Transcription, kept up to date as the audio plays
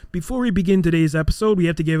Before we begin today's episode, we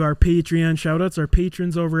have to give our Patreon shoutouts, our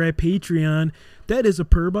patrons over at Patreon. That is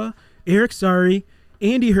Aperba, Eric Sari,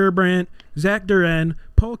 Andy Herbrandt, Zach Duran,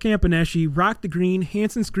 Paul Campaneschi, Rock the Green,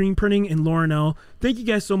 Hanson Screen Printing, and Lauren L. Thank you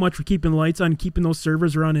guys so much for keeping the lights on and keeping those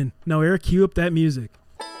servers running. Now, Eric, cue up that music.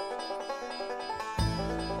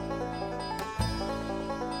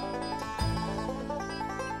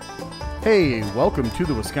 Hey, welcome to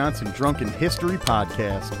the Wisconsin Drunken History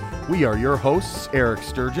Podcast. We are your hosts, Eric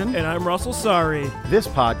Sturgeon. And I'm Russell Sari. This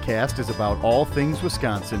podcast is about all things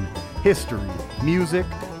Wisconsin, history, music,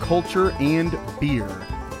 culture, and beer.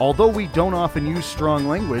 Although we don't often use strong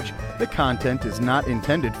language, the content is not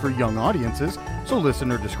intended for young audiences, so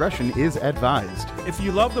listener discretion is advised. If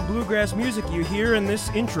you love the bluegrass music you hear in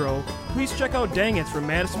this intro, please check out Dang It's from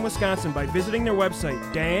Madison, Wisconsin by visiting their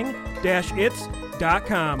website, dang-its.com.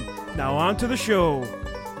 Now on to the show.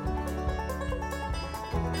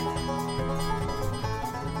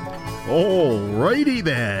 Alrighty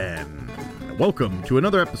then. Welcome to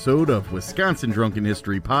another episode of Wisconsin Drunken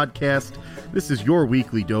History Podcast. This is your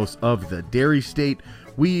weekly dose of the Dairy State.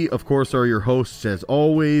 We, of course, are your hosts as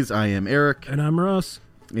always. I am Eric. And I'm Russ.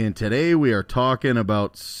 And today we are talking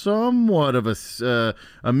about somewhat of a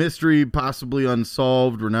mystery, possibly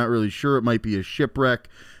unsolved. We're not really sure. It might be a shipwreck.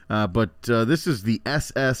 But this is the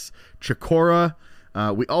SS Chicora.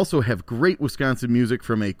 We also have great Wisconsin music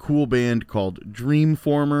from a cool band called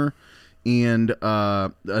Dreamformer. And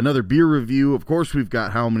another beer review. Of course, we've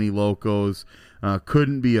got How Many Locos.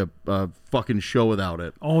 Couldn't be a fucking show without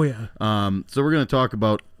it. Oh, yeah. So we're going to talk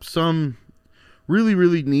about some really,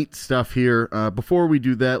 really neat stuff here. Before we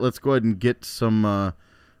do that, let's go ahead and get some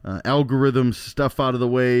algorithm stuff out of the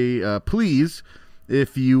way. Please,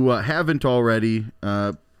 if you haven't already,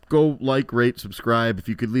 go like, rate, subscribe. If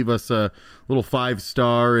you could leave us a little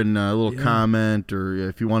 5-star and a little comment, or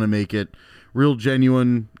if you want to make it real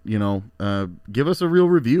genuine, give us a real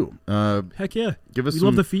review. Heck yeah. We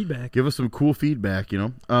love the feedback. Give us some cool feedback,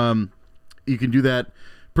 You can do that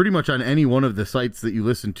pretty much on any one of the sites that you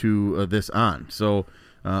listen to this on. So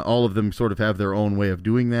all of them sort of have their own way of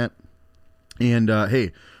doing that. And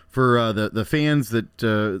hey, for the fans that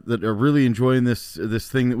are really enjoying this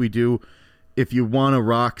thing that we do, if you want to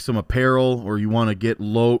rock some apparel or you want to get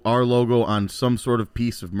our logo on some sort of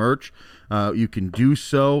piece of merch, you can do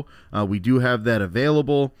so. We do have that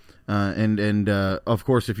available. And of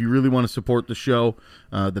course, if you really want to support the show,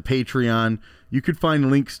 the Patreon, you could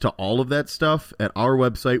find links to all of that stuff at our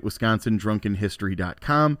website,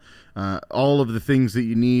 WisconsinDrunkenHistory.com. All of the things that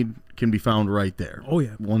you need can be found right there. Oh,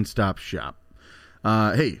 yeah. One-stop shop.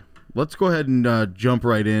 Hey, let's go ahead and jump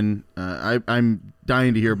right in. I'm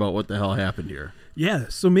dying to hear about what the hell happened here. Yeah,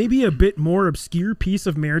 so maybe a bit more obscure piece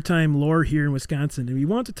of maritime lore here in Wisconsin, and we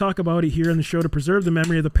want to talk about it here on the show to preserve the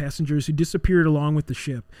memory of the passengers who disappeared along with the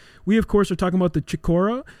ship. We, of course, are talking about the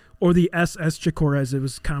Chicora, or the SS Chicora as it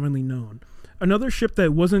was commonly known. Another ship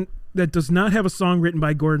that does not have a song written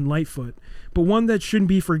by Gordon Lightfoot, but one that shouldn't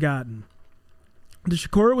be forgotten. The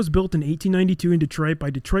Chicora was built in 1892 in Detroit by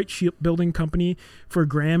Detroit Shipbuilding Company for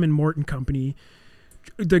Graham and Morton Company,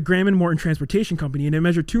 the Graham and Morton Transportation Company, and it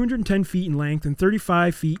measured 210 feet in length and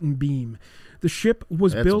 35 feet in beam. The ship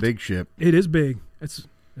was built... That's a big ship. It is big. It's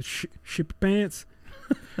ship pants.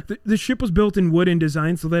 The ship was built in wood and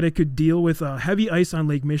designed so that it could deal with heavy ice on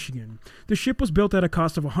Lake Michigan. The ship was built at a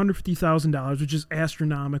cost of $150,000, which is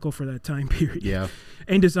astronomical for that time period. Yeah.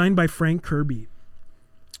 And designed by Frank Kirby.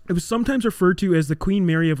 It was sometimes referred to as the Queen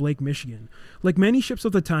Mary of Lake Michigan. Like many ships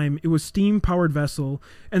of the time, it was steam-powered vessel,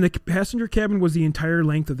 and the passenger cabin was the entire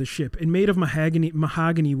length of the ship, and made of mahogany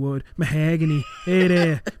wood. Mahogany. Hey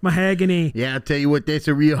there, mahogany. Yeah, I'll tell you what, that's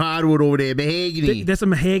a real hardwood over there, mahogany. That's a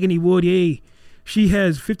mahogany wood, yeah. She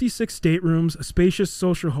has 56 staterooms, a spacious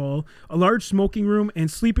social hall, a large smoking room, and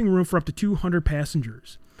sleeping room for up to 200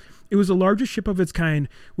 passengers. It was the largest ship of its kind,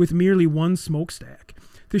 with merely one smokestack.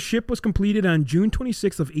 The ship was completed on June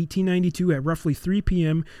 26th of 1892 at roughly 3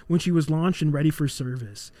 p.m. when she was launched and ready for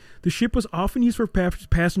service. The ship was often used for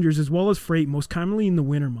passengers as well as freight, most commonly in the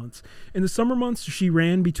winter months. In the summer months, she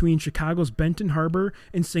ran between Chicago's Benton Harbor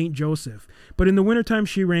and St. Joseph, but in the wintertime,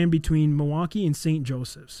 she ran between Milwaukee and St.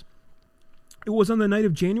 Joseph's. It was on the night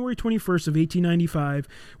of January 21st of 1895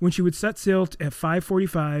 when she would set sail at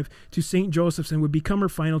 5:45 to St. Joseph's and would become her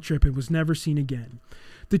final trip and was never seen again.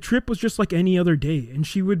 The trip was just like any other day, and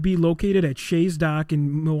she would be located at Shays Dock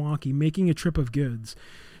in Milwaukee, making a trip of goods.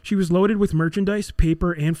 She was loaded with merchandise,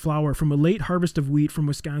 paper, and flour from a late harvest of wheat from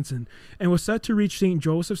Wisconsin, and was set to reach St.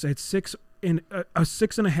 Joseph's at a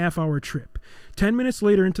 6.5-hour trip. 10 minutes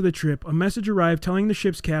later into the trip, a message arrived telling the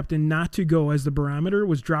ship's captain not to go as the barometer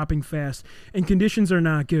was dropping fast and conditions are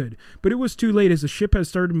not good. But it was too late as the ship had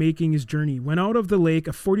started making its journey. When out of the lake,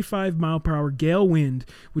 a 45-mile-per-hour gale wind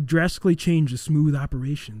would drastically change the smooth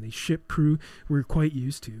operation the ship crew were quite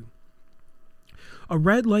used to. A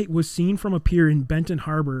red light was seen from a pier in Benton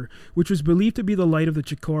Harbor, which was believed to be the light of the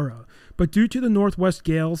Chicora. But due to the northwest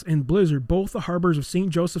gales and blizzard, both the harbors of St.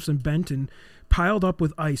 Joseph's and Benton piled up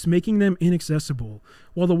with ice, making them inaccessible.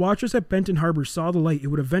 While the watchers at Benton Harbor saw the light, it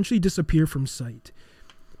would eventually disappear from sight.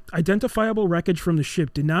 Identifiable wreckage from the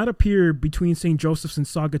ship did not appear between St. Joseph's and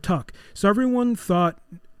Saugatuck, so everyone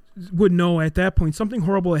would know at that point something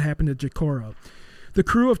horrible had happened at Chicora. The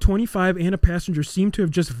crew of 25 and a passenger seemed to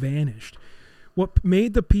have just vanished. What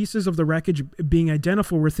made the pieces of the wreckage being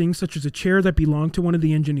identifiable were things such as a chair that belonged to one of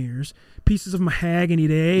the engineers, pieces of mahogany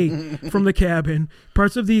from the cabin,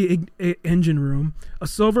 parts of the engine room, a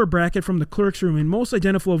silver bracket from the clerk's room, and most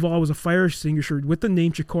identifiable of all was a fire extinguisher with the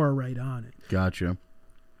name Chicora right on it. Gotcha.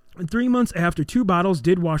 And 3 months after, 2 bottles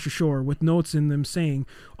did wash ashore with notes in them saying,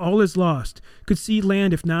 "All is lost. Could see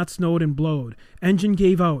land if not snowed and blowed. Engine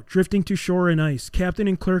gave out, drifting to shore in ice. Captain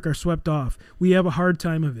and clerk are swept off. We have a hard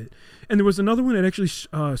time of it." And there was another one that actually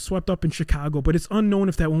swept up in Chicago, but it's unknown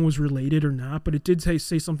if that one was related or not, but it did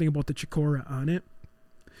say something about the Chicora on it.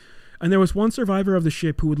 And there was one survivor of the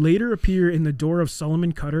ship who would later appear in the door of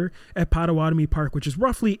Solomon Cutter at Potawatomi Park, which is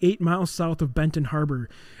roughly 8 miles south of Benton Harbor.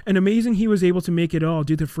 And amazing he was able to make it all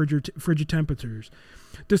due to frigid temperatures.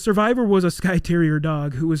 The survivor was a Skye Terrier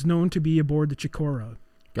dog who was known to be aboard the Chicora.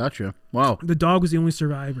 Gotcha. Wow. The dog was the only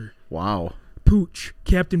survivor. Wow. Pooch.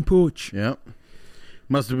 Captain Pooch. Yep.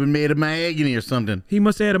 Must have been made of mahogany or something. He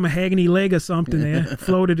must have had a mahogany leg or something there,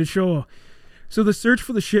 floated ashore. So the search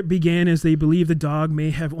for the ship began as they believed the dog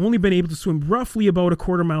may have only been able to swim roughly about a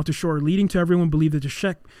quarter mile to shore, leading to everyone believe that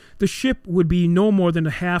the ship would be no more than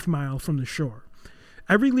a half mile from the shore.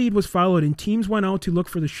 Every lead was followed and teams went out to look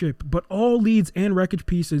for the ship, but all leads and wreckage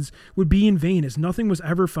pieces would be in vain as nothing was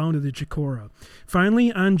ever found of the Chicora.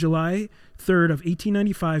 Finally, on July 3rd of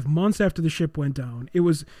 1895, months after the ship went down, it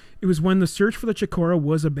was when the search for the Chicora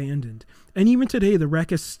was abandoned. And even today, the wreck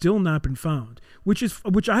has still not been found, which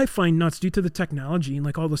I find nuts due to the technology and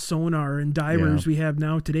like all the sonar and divers we have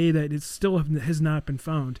now today that it still has not been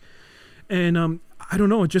found. And I don't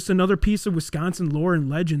know, just another piece of Wisconsin lore and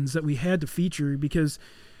legends that we had to feature because,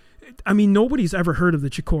 I mean, nobody's ever heard of the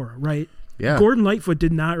Chicora, right? Yeah. Gordon Lightfoot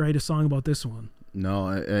did not write a song about this one. No,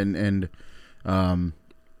 and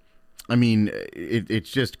I mean,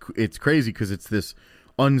 it's crazy because it's this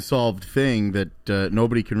unsolved thing that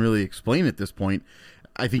nobody can really explain at this point.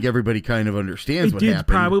 I think everybody kind of understands what happened. It did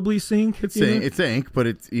probably sink. It sank, but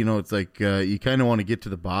it's it's like you kind of want to get to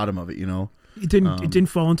the bottom of it, It didn't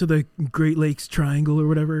fall into the Great Lakes Triangle or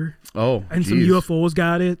whatever. Oh, and geez. Some UFOs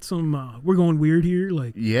got it. Some we're going weird here.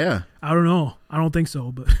 Like, yeah, I don't know. I don't think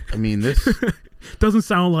so, but I mean, this doesn't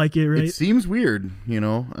sound like it, right? It seems weird,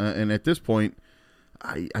 and at this point,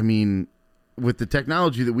 I mean, with the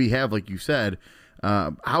technology that we have, like you said,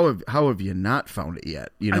 how have you not found it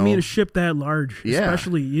yet? I mean, a ship that large,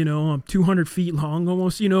 especially 200 feet long,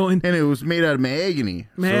 almost, and it was made out of mahogany.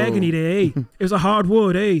 Mahogany, it was a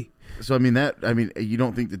hardwood, So I mean, you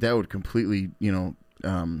don't think that would completely,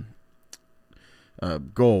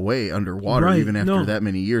 go away underwater even after that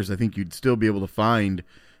many years? I think you'd still be able to find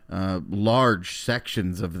large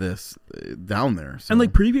sections of this down there. So. And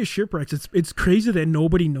like previous shipwrecks, it's crazy that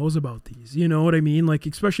nobody knows about these. You know what I mean? Like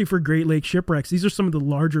especially for Great Lake shipwrecks, these are some of the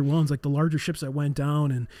larger ones, like the larger ships that went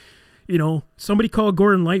down. And somebody call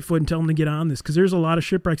Gordon Lightfoot and tell him to get on this because there's a lot of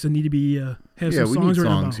shipwrecks that need to be have some songs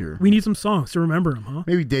written about. Here. We need some songs to remember them, huh?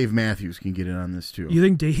 Maybe Dave Matthews can get in on this too. You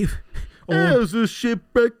think Dave? There's a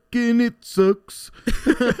shipwreck and it sucks.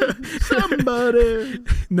 Somebody.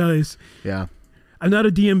 Nice. Yeah. I'm not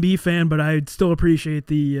a DMB fan, but I'd still appreciate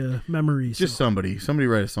the memories. Just somebody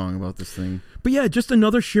write a song about this thing. But yeah, just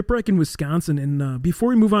another shipwreck in Wisconsin. And before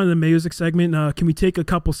we move on to the music segment, can we take a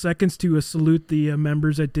couple seconds to salute the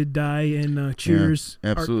members that did die and cheers?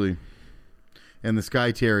 Yeah, absolutely. And the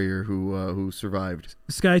Skye Terrier who survived.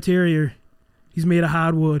 The Skye Terrier, he's made of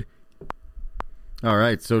hardwood. All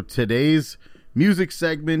right, so today's music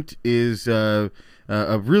segment is a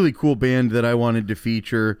really cool band that I wanted to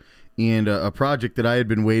feature. And a project that I had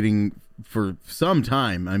been waiting for some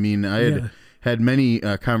time. I mean, I had many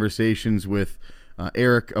conversations with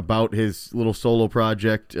Eric about his little solo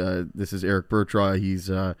project. This is Eric Bertraw. He's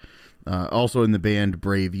also in the band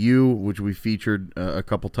Brave You, which we featured a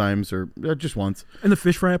couple times or just once. In the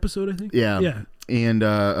Fish Fry episode, I think. Yeah. And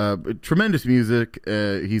tremendous music.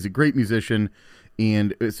 He's a great musician.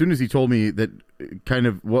 And as soon as he told me that kind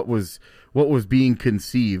of what was being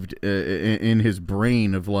conceived in his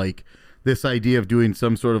brain of like this idea of doing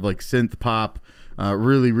some sort of like synth pop,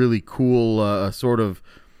 really, really cool, sort of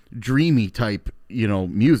dreamy type,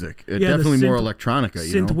 music. Definitely more electronica,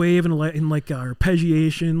 synth wave and like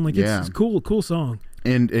arpeggiation. Like it's cool song.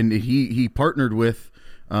 And he partnered with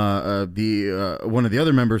the one of the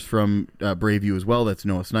other members from Brave You as well. That's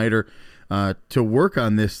Noah Snyder, to work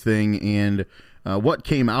on this thing. And what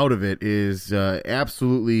came out of it is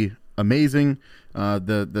absolutely amazing.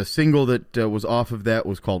 The single that was off of that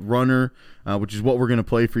was called Runner, which is what we're going to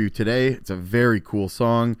play for you today. It's a very cool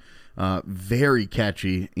song, very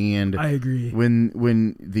catchy, and I agree.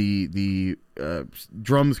 When the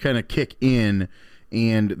drums kind of kick in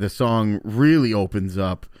and the song really opens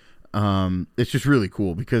up, it's just really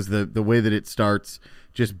cool because the way that it starts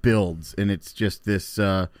just builds, and it's just this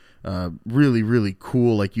really, really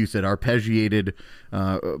cool, like you said, arpeggiated,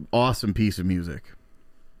 awesome piece of music.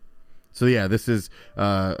 So yeah, this is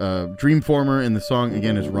Dreamformer, and the song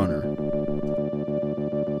again is Runner.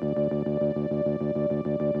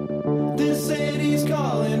 This city's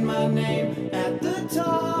calling my name at the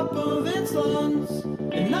top of its lungs,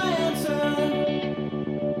 and I answer.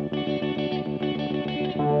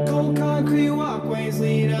 Cold concrete walkways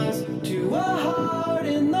lead us to a heart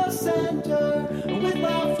in the center with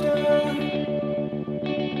laughter.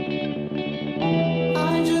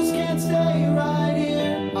 I just can't stay right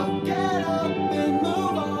here. I'll get up and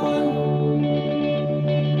move on.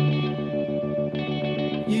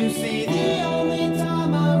 You see, the only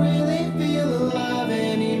time I really feel alive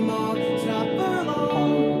anymore is not for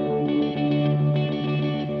long.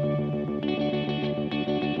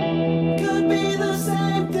 Could be the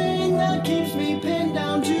same thing that keeps me pinned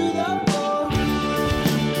down to the floor.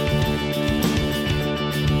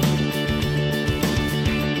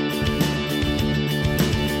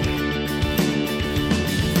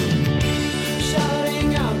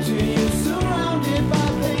 Shouting out to you, surrounded by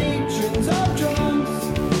patrons of drums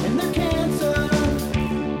and their cancer.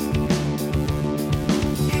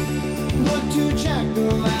 Look to check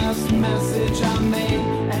the last message I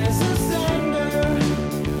made as a sender.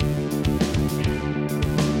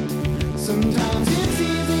 Sometimes it's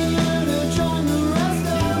easier to join the rest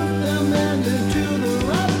of them and to do the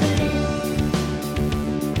right thing.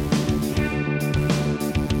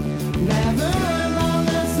 Never learned my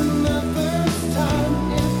lesson the first time,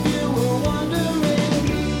 if you were wondering.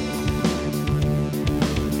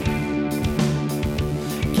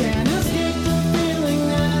 Can't escape the feeling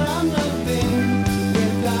that I'm nothing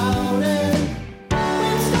without it.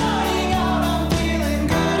 When starting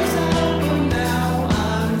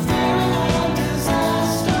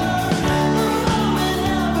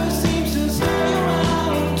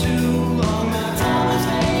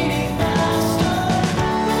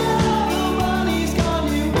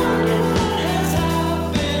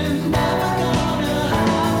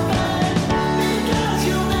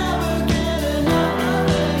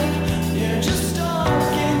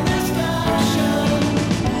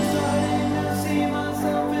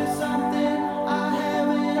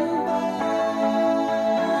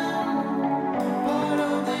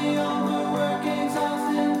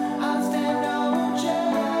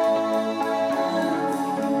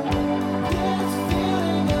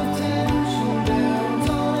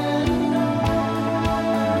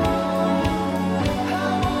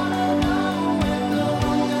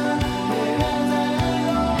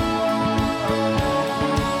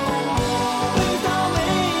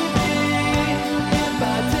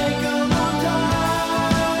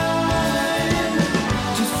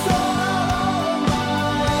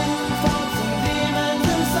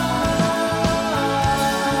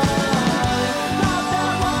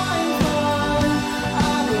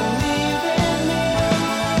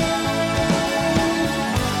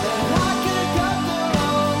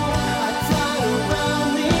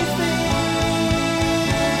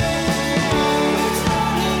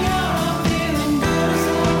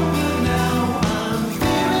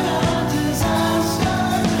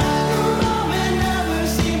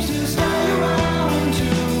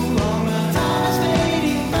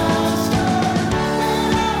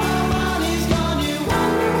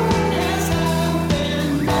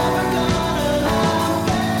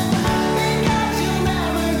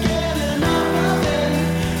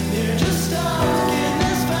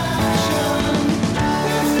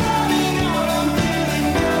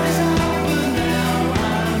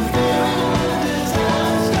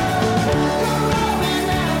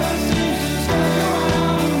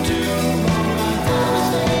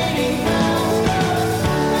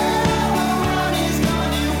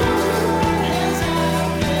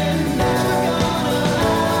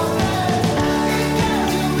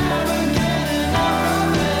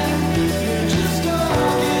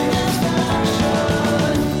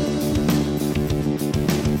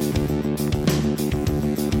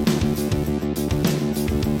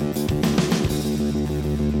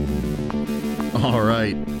All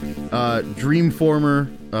right. Dreamformer,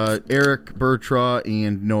 Eric Bertraw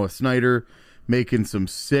and Noah Snyder making some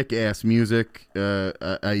sick ass music.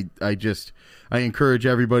 I encourage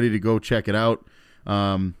everybody to go check it out.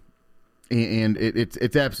 And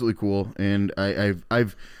it's absolutely cool. And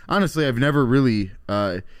I've honestly never really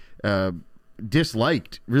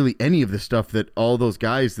disliked really any of the stuff that all those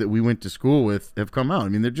guys that we went to school with have come out. I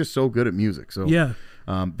mean, they're just so good at music. So Yeah.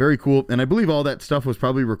 very cool. And I believe all that stuff was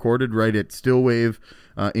probably recorded right at Stillwave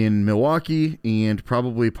in Milwaukee and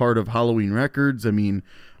probably part of Halloween Records. I mean,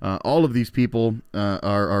 all of these people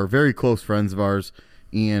are very close friends of ours,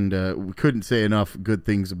 and we couldn't say enough good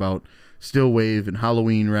things about Stillwave and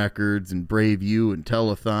Halloween Records and Brave You and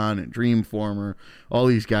Telethon and Dreamformer. All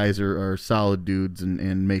these guys are solid dudes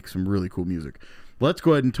and make some really cool music. Let's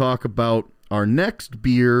go ahead and talk about our next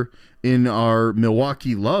beer in our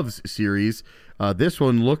Milwaukee Loves series. This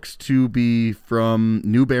one looks to be from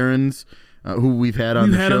New Barons, who we've had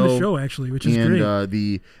on the show actually, which is and, great.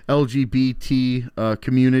 The LGBT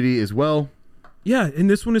community as well. Yeah, and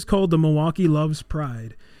this one is called the Milwaukee Loves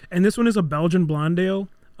Pride. And this one is a Belgian blonde ale,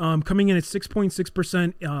 coming in at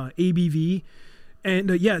 6.6% ABV. And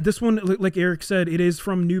yeah, this one, like Eric said, it is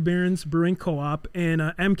from New Barons Brewing Co-op and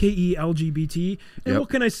MKE LGBT. And what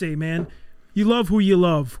can I say, man? You love who you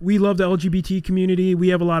love. We love the LGBT community. We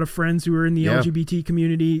have a lot of friends who are in the LGBT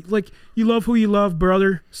community. Like, you love who you love,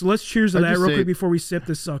 brother. So let's cheers to that real quick before we sip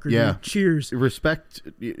this sucker. Yeah. Dude. Cheers. Respect,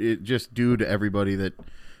 just due to everybody that,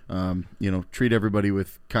 treat everybody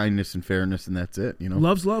with kindness and fairness, and that's it.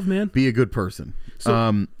 Love's love, man. Be a good person.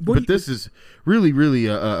 So, but this is really, really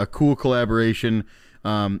a cool collaboration.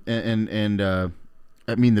 I mean,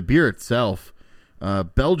 the beer itself,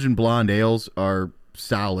 Belgian blonde ales are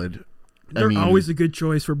solid. They're always a good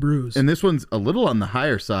choice for brews. And this one's a little on the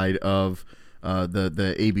higher side of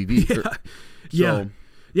the ABV.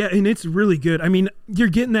 Yeah, and it's really good. I mean, you're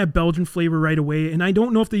getting that Belgian flavor right away, and I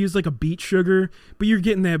don't know if they use like a beet sugar, but you're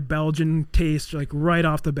getting that Belgian taste like right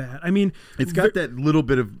off the bat. I mean, it's got that little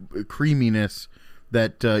bit of creaminess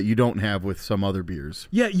that you don't have with some other beers.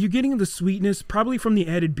 Yeah, you're getting the sweetness probably from the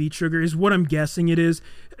added beet sugar is what I'm guessing it is.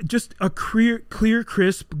 Just a clear,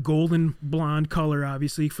 crisp, golden blonde color,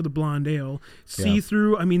 obviously, for the blonde ale.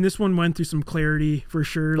 See-through. I mean, this one went through some clarity for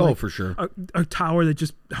sure. Oh, for sure. A tower that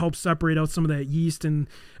just helps separate out some of that yeast and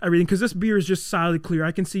everything. Because this beer is just solid clear.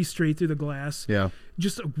 I can see straight through the glass. Yeah.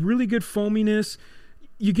 Just a really good foaminess.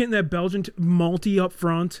 You're getting that Belgian malty up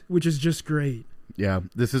front, which is just great. Yeah,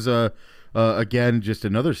 this is again, just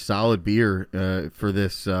another solid beer for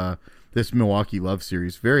this Milwaukee Love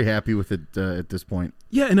series. Very happy with it at this point.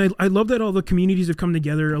 Yeah, and I love that all the communities have come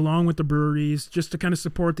together along with the breweries just to kind of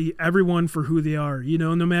support everyone for who they are.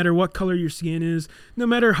 No matter what color your skin is, no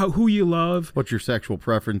matter who you love, what your sexual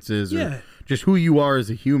preference is, or just who you are as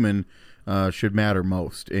a human should matter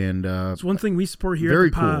most. And it's one thing we support here very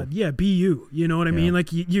at the pod. cool. Yeah, be you. You know what I mean? Like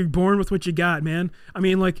you're born with what you got, man. I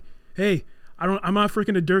mean, like, hey. I'm not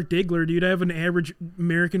freaking a Dirk Diggler, dude. I have an average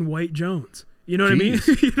American White Jones. You know what I mean?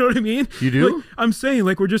 You know what I mean? You do? Like, I'm saying,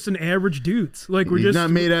 like, we're just an average dudes. Like, we're He's just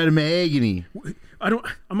not made out of mahogany. I'm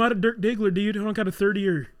not a Dirk Diggler, dude. I don't got a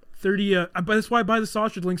 30. But that's why I buy the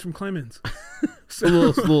sausage links from Clemens. So,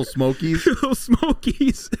 little smokies. Little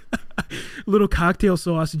smokies. Little cocktail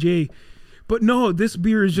sauce, Jay. But no, this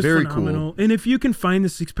beer is just very phenomenal. cool. And if you can find the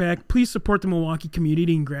 6-pack, please support the Milwaukee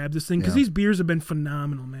community and grab this thing because these beers have been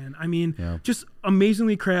phenomenal, man. I mean, just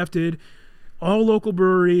amazingly crafted. All local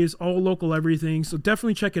breweries, all local everything. So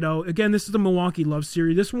definitely check it out. Again, this is the Milwaukee Love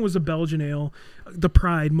series. This one was a Belgian ale, the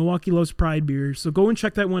Pride, Milwaukee Loves Pride beer. So go and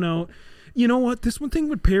check that one out. You know what? This one thing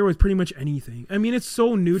would pair with pretty much anything. I mean, it's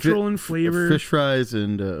so neutral in flavor. Fish fries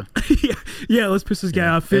and... yeah, let's piss this guy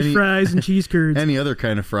off. Fish fries and cheese curds. Any other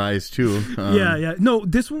kind of fries, too. Yeah. No,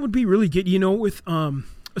 this one would be really good, with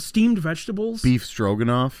steamed vegetables. Beef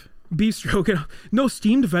stroganoff. No,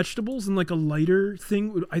 steamed vegetables and like a lighter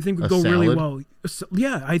thing I think would go salad? really well.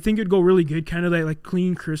 Yeah, I think it'd go really good. Kind of that like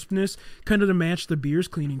clean crispness, kind of to match the beer's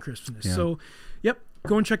cleaning crispness. Yeah. So, yep.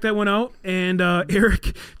 Go and check that one out. And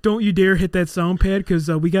Eric, don't you dare hit that sound pad because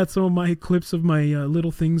we got some of my clips of my little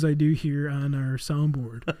things I do here on our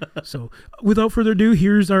soundboard. So without further ado,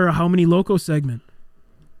 here's our How Many Loco segment.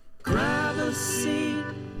 Grab a seat,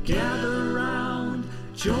 gather round,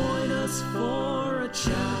 join us for a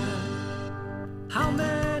chat. How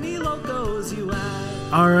many locos you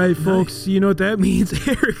have? All right, folks, you know what that means.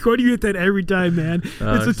 Eric, why do you hit that every time, man? It's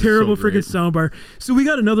a terrible freaking soundbar. So we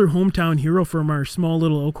got another hometown hero from our small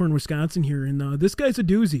little Elkhorn, Wisconsin here, and this guy's a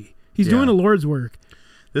doozy. He's doing the Lord's work.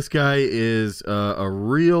 This guy is a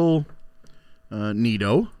real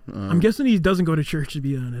neato. I'm guessing he doesn't go to church, to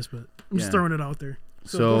be honest, but I'm just throwing it out there.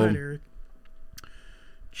 So go ahead, Eric.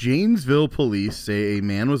 Janesville police say a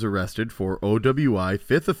man was arrested for OWI,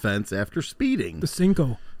 fifth offense after speeding. The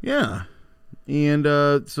Cinco. Yeah. And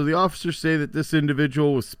so the officers say that this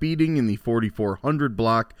individual was speeding in the 4400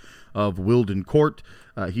 block of Wilden Court.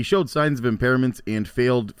 He showed signs of impairments and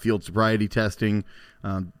failed field sobriety testing.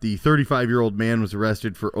 The 35-year-old man was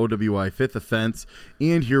arrested for OWI fifth offense.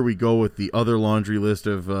 And here we go with the other laundry list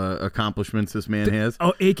of accomplishments this man has.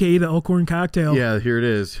 Oh, a.k.a. the Elkhorn cocktail. Yeah, here it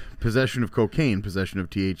is. Possession of cocaine, possession of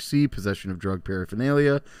THC, possession of drug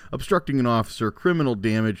paraphernalia, obstructing an officer, criminal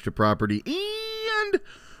damage to property, and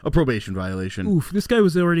a probation violation. Oof, this guy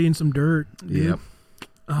was already in some dirt. Dude. Yep.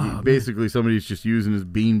 Oh, Basically, somebody's just using his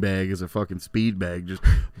bean bag as a fucking speed bag. Just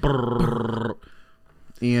brrr.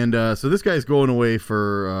 And so this guy's going away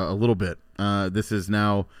for a little bit. This is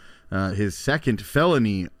now his second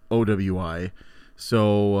felony OWI.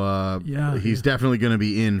 So he's definitely going to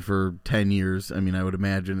be in for 10 years. I mean, I would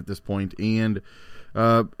imagine at this point. And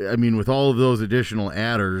I mean, with all of those additional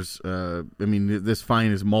adders, I mean, this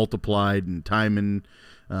fine is multiplied, and times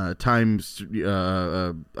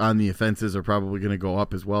on the offenses are probably going to go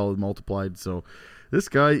up as well, multiplied. So this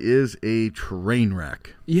guy is a train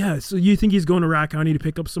wreck. Yeah, so you think he's going to Rock County to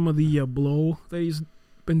pick up some of the blow that he's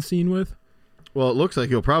been seen with? Well, it looks like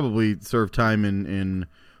he'll probably serve time in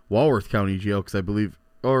Walworth County Jail, because I believe,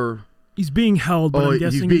 or he's being held. But I'm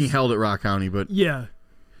guessing he's being held at Rock County, but yeah.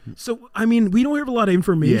 So I mean, we don't have a lot of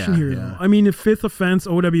information here. Yeah. Though. I mean, if fifth offense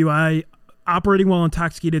OWI, operating while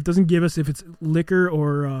intoxicated, it doesn't give us if it's liquor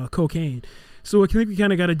or cocaine. So I think we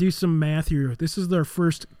kind of got to do some math here. This is their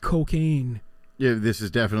first cocaine. Yeah, this is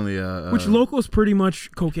definitely which local is pretty much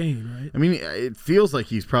cocaine, right? I mean, it feels like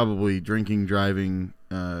he's probably drinking, driving.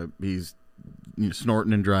 He's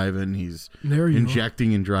snorting and driving. He's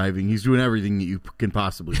injecting and driving. He's doing everything that you can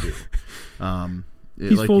possibly do.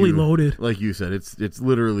 He's like fully loaded, like you said. It's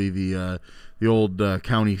literally the old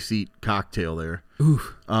county seat cocktail there.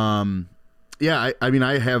 Oof. Yeah, I mean,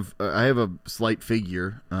 I have a slight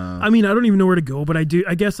figure. I mean, I don't even know where to go, but I do.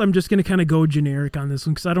 I guess I'm just going to kind of go generic on this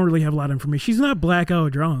one because I don't really have a lot of information. She's not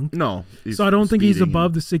blackout drunk. No. So I don't think he's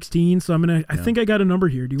above the 16. So I'm going to, I think I got a number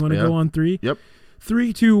here. Do you want to go on 3? Yep.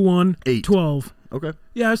 3, 2, 1, 8. 12. Okay.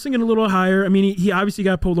 Yeah, I was thinking a little higher. I mean, he obviously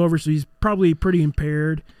got pulled over, so he's probably pretty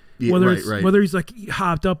impaired. Yeah, whether he's like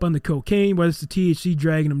hopped up on the cocaine, whether it's the THC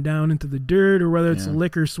dragging him down into the dirt, or whether it's the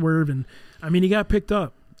liquor swerving. I mean, he got picked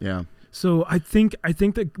up. Yeah. So I think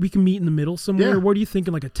that we can meet in the middle somewhere. Yeah. What are you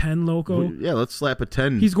thinking? Like a 10 loco? Well, yeah, let's slap a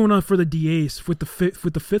 10. He's going on for the DAs with the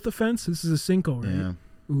fifth offense. This is a Cinco, right? Yeah.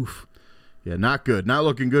 Oof. Yeah, not good. Not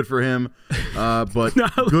looking good for him. But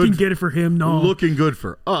not looking good for him. No, looking good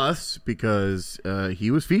for us because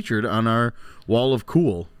he was featured on our wall of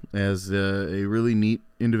cool as a really neat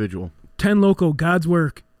individual. 10 loco, God's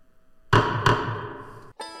work.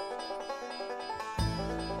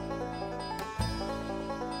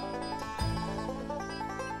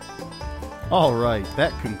 All right,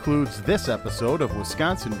 that concludes this episode of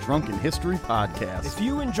Wisconsin Drunken History Podcast. If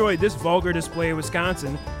you enjoyed this vulgar display of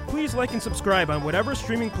Wisconsin, please like and subscribe on whatever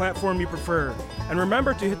streaming platform you prefer. And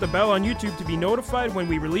remember to hit the bell on YouTube to be notified when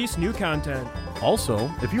we release new content.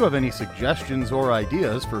 Also, if you have any suggestions or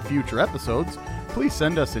ideas for future episodes, please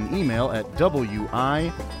send us an email at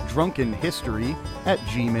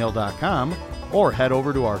widrunkenhistory@gmail.com or head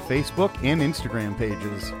over to our Facebook and Instagram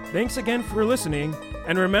pages. Thanks again for listening,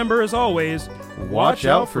 and remember, as always, Watch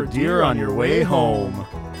out for deer on your way home.